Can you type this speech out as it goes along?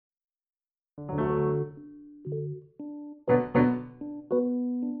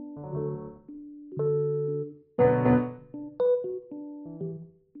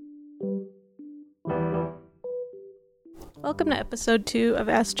Welcome to episode 2 of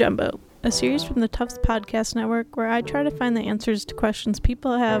Ask Jumbo, a series from the Tufts Podcast Network where I try to find the answers to questions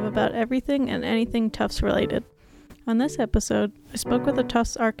people have about everything and anything Tufts related. On this episode, I spoke with a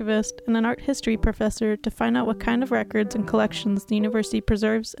Tufts archivist and an art history professor to find out what kind of records and collections the university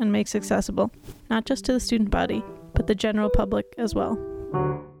preserves and makes accessible, not just to the student body, but the general public as well.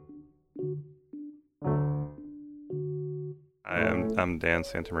 I'm Dan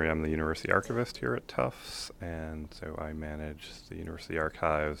Santamaria. I'm the university archivist here at Tufts, and so I manage the university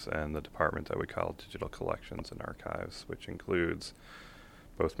archives and the department that we call Digital Collections and Archives, which includes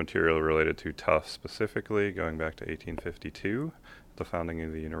both material related to Tufts specifically, going back to 1852, the founding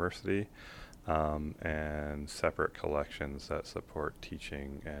of the university, and separate collections that support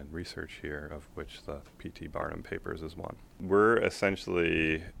teaching and research here, of which the P.T. Barnum Papers is one.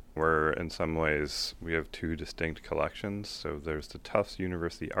 We're in some ways, we have two distinct collections. So there's the Tufts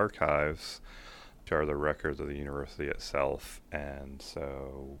University Archives, which are the records of the university itself, and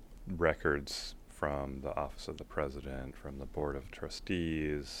so records from the Office of the President, from the Board of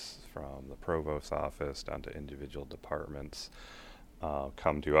Trustees, from the Provost's office down to individual departments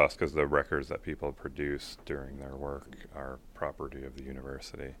come to us because the records that people produce during their work are property of the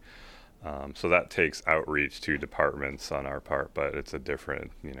university. So that takes outreach to departments on our part, but it's a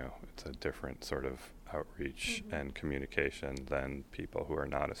different sort of outreach and communication than people who are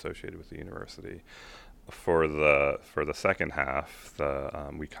not associated with the university. For the second half,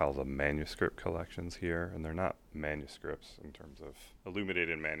 we call them manuscript collections here, and they're not manuscripts in terms of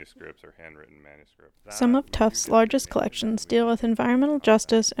illuminated manuscripts or handwritten manuscripts. Some of Tufts' largest collections deal with environmental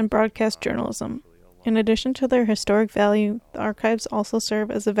justice and broadcast journalism. In addition to their historic value, the archives also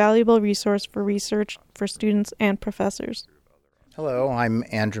serve as a valuable resource for research for students and professors. Hello, I'm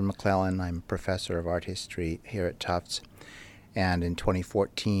Andrew McClellan. I'm professor of art history here at Tufts. And in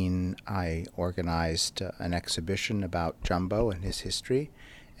 2014, I organized an exhibition about Jumbo and his history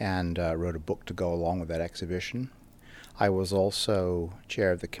and wrote a book to go along with that exhibition. I was also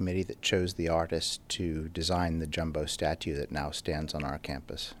chair of the committee that chose the artist to design the Jumbo statue that now stands on our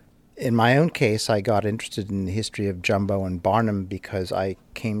campus. In my own case, I got interested in the history of Jumbo and Barnum because I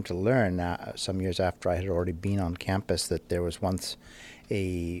came to learn some years after I had already been on campus that there was once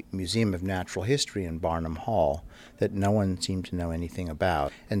a museum of natural history in Barnum Hall that no one seemed to know anything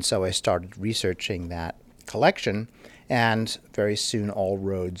about. And so I started researching that collection, and very soon all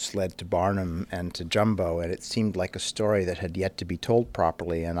roads led to Barnum and to Jumbo, and it seemed like a story that had yet to be told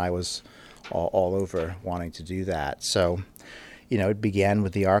properly, and I was all over wanting to do that. So it began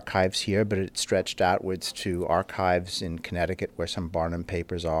with the archives here, but it stretched outwards to archives in Connecticut where some Barnum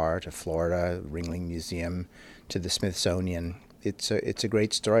papers are, to Florida, Ringling Museum, to the Smithsonian. It's a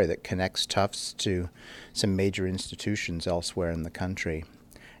great story that connects Tufts to some major institutions elsewhere in the country,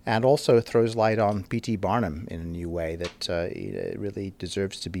 and also throws light on P.T. Barnum in a new way that really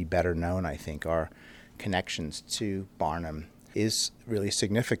deserves to be better known, I think. Our connections to Barnum is really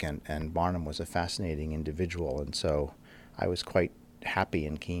significant, and Barnum was a fascinating individual, and so I was quite happy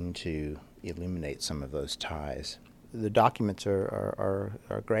and keen to illuminate some of those ties. The documents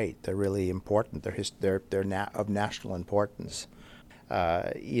are great. They're really important. They're of national importance.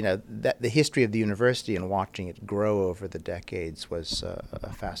 That the history of the university and watching it grow over the decades was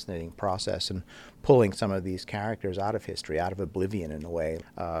a fascinating process, and pulling some of these characters out of history, out of oblivion in a way,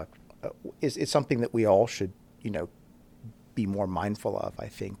 is something that we all should, be more mindful of. I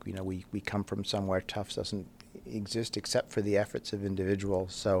think, we come from somewhere Tufts doesn't exist except for the efforts of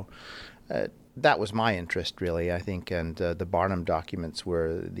individuals. So that was my interest, really, I think, and the Barnum documents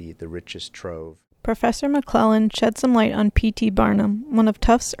were the richest trove. Professor McClellan shed some light on P.T. Barnum, one of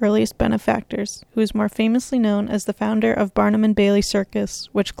Tufts' earliest benefactors, who is more famously known as the founder of Barnum and Bailey Circus,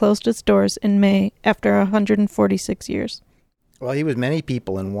 which closed its doors in May after 146 years. Well, he was many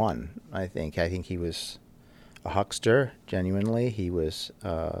people in one, I think. I think he was a huckster, genuinely. He was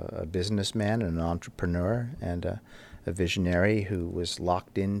a businessman and an entrepreneur and a visionary who was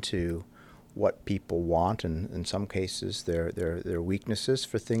locked into what people want, and in some cases their weaknesses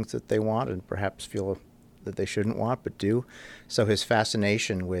for things that they want and perhaps feel that they shouldn't want but do. So his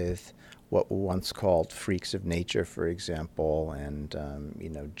fascination with what were once called freaks of nature, for example, and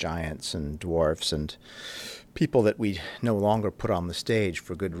giants and dwarfs and people that we no longer put on the stage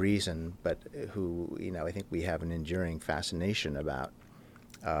for good reason, but who I think we have an enduring fascination about.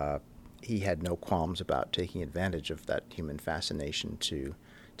 He had no qualms about taking advantage of that human fascination to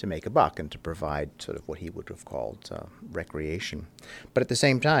make a buck and to provide sort of what he would have called recreation. But at the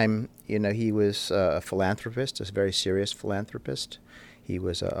same time, he was a philanthropist, a very serious philanthropist. He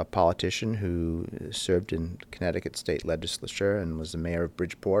was a politician who served in Connecticut state legislature and was the mayor of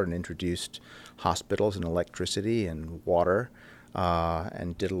Bridgeport and introduced hospitals and electricity and water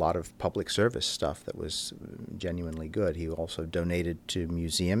and did a lot of public service stuff that was genuinely good. He also donated to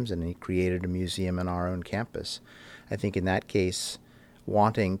museums, and he created a museum on our own campus. I think in that case,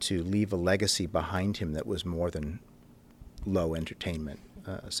 wanting to leave a legacy behind him that was more than low entertainment,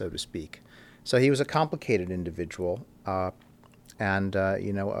 so to speak. So he was a complicated individual, and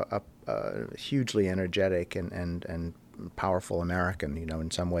a hugely energetic and powerful American.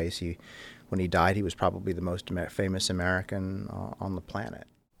 In some ways, when he died, he was probably the most famous American on the planet.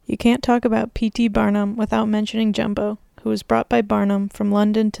 You can't talk about P.T. Barnum without mentioning Jumbo, who was brought by Barnum from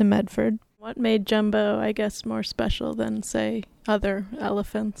London to Medford. What made Jumbo, I guess, more special than, say, other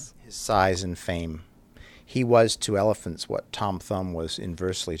elephants? His size and fame. He was to elephants what Tom Thumb was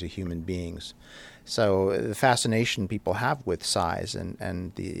inversely to human beings. So the fascination people have with size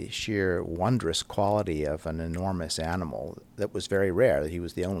and the sheer wondrous quality of an enormous animal that was very rare, that he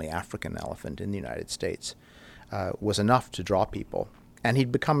was the only African elephant in the United States, was enough to draw people. And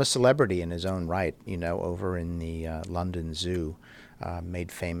he'd become a celebrity in his own right, over in the London Zoo,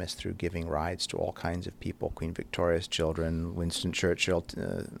 made famous through giving rides to all kinds of people, Queen Victoria's children, Winston Churchill,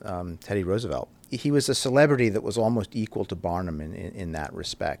 Teddy Roosevelt. He was a celebrity that was almost equal to Barnum in that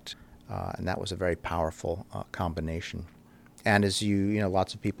respect. And that was a very powerful combination. And as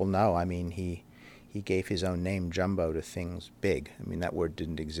lots of people know, he gave his own name, Jumbo, to things big. That word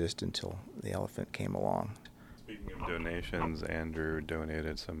didn't exist until the elephant came along. Speaking of donations, Andrew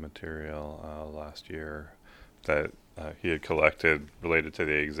donated some material last year that he had collected related to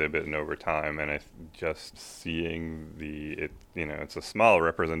the exhibit, and over time, and just seeing it's a small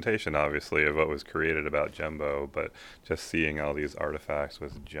representation, obviously, of what was created about Jumbo, but just seeing all these artifacts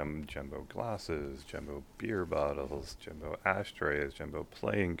with Jumbo glasses, Jumbo beer bottles, Jumbo ashtrays, Jumbo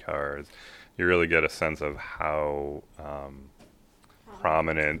playing cards, you really get a sense of how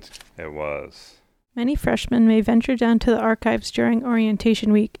prominent it was. Many freshmen may venture down to the archives during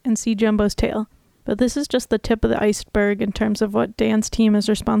orientation week and see Jumbo's tale. But this is just the tip of the iceberg in terms of what Dan's team is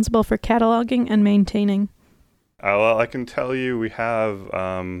responsible for cataloging and maintaining. Well, I can tell you we have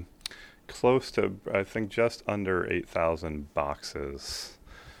close to, I think, just under 8,000 boxes.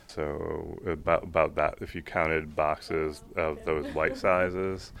 So about that, if you counted boxes of those white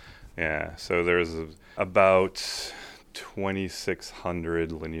sizes. Yeah, so there's about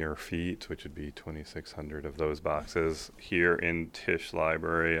 2,600 linear feet, which would be 2,600 of those boxes. Here in Tisch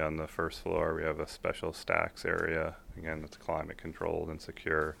Library on the first floor, we have a special stacks area. Again, that's climate controlled and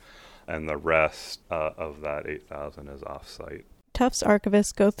secure. And the rest of that 8,000 is off-site. Tufts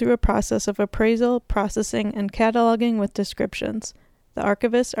archivists go through a process of appraisal, processing, and cataloging with descriptions. The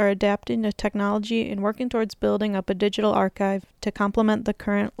archivists are adapting to technology and working towards building up a digital archive to complement the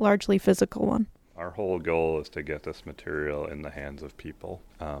current, largely physical one. Our whole goal is to get this material in the hands of people.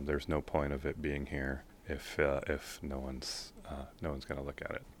 There's no point of it being here if no one's going to look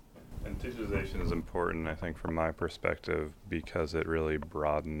at it. And digitization is important, I think, from my perspective, because it really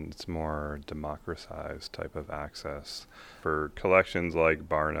broadens, more democratized type of access for collections like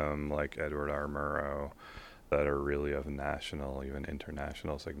Barnum, like Edward R. Murrow, that are really of national, even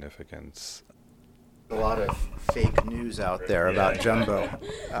international significance. A lot of fake news out there about Jumbo,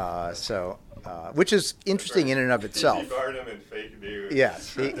 which is interesting in and of itself. Barnum and fake news.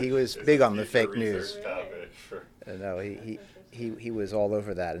 Yes, he was big on the fake news. No, he was all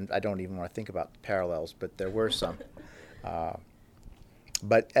over that, and I don't even want to think about the parallels, but there were some.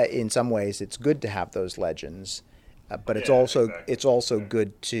 But in some ways, it's good to have those legends, but it's also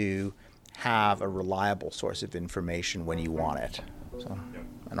good to have a reliable source of information when you want it. So,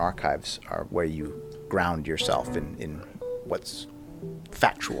 and archives are where you ground yourself in what's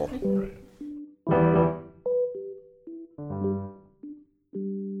factual.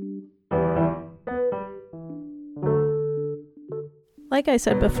 Like I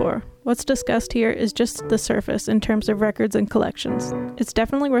said before, what's discussed here is just the surface in terms of records and collections. It's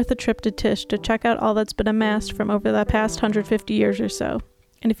definitely worth a trip to Tisch to check out all that's been amassed from over the past 150 years or so.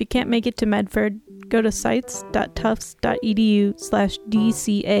 And if you can't make it to Medford, go to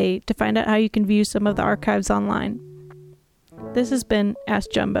sites.tufts.edu/DCA to find out how you can view some of the archives online. This has been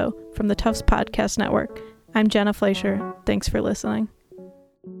Ask Jumbo from the Tufts Podcast Network. I'm Jenna Fleischer. Thanks for listening.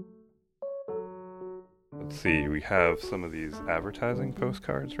 Let's see, we have some of these advertising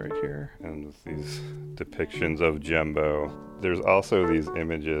postcards right here, and with these depictions of Jumbo. There's also these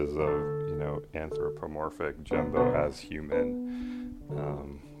images of, anthropomorphic Jumbo as human.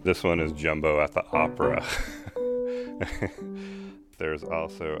 This one is Jumbo at the opera. There's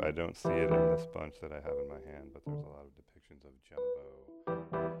also, I don't see it in this bunch that I have in my hand, but there's a lot of depictions of Jumbo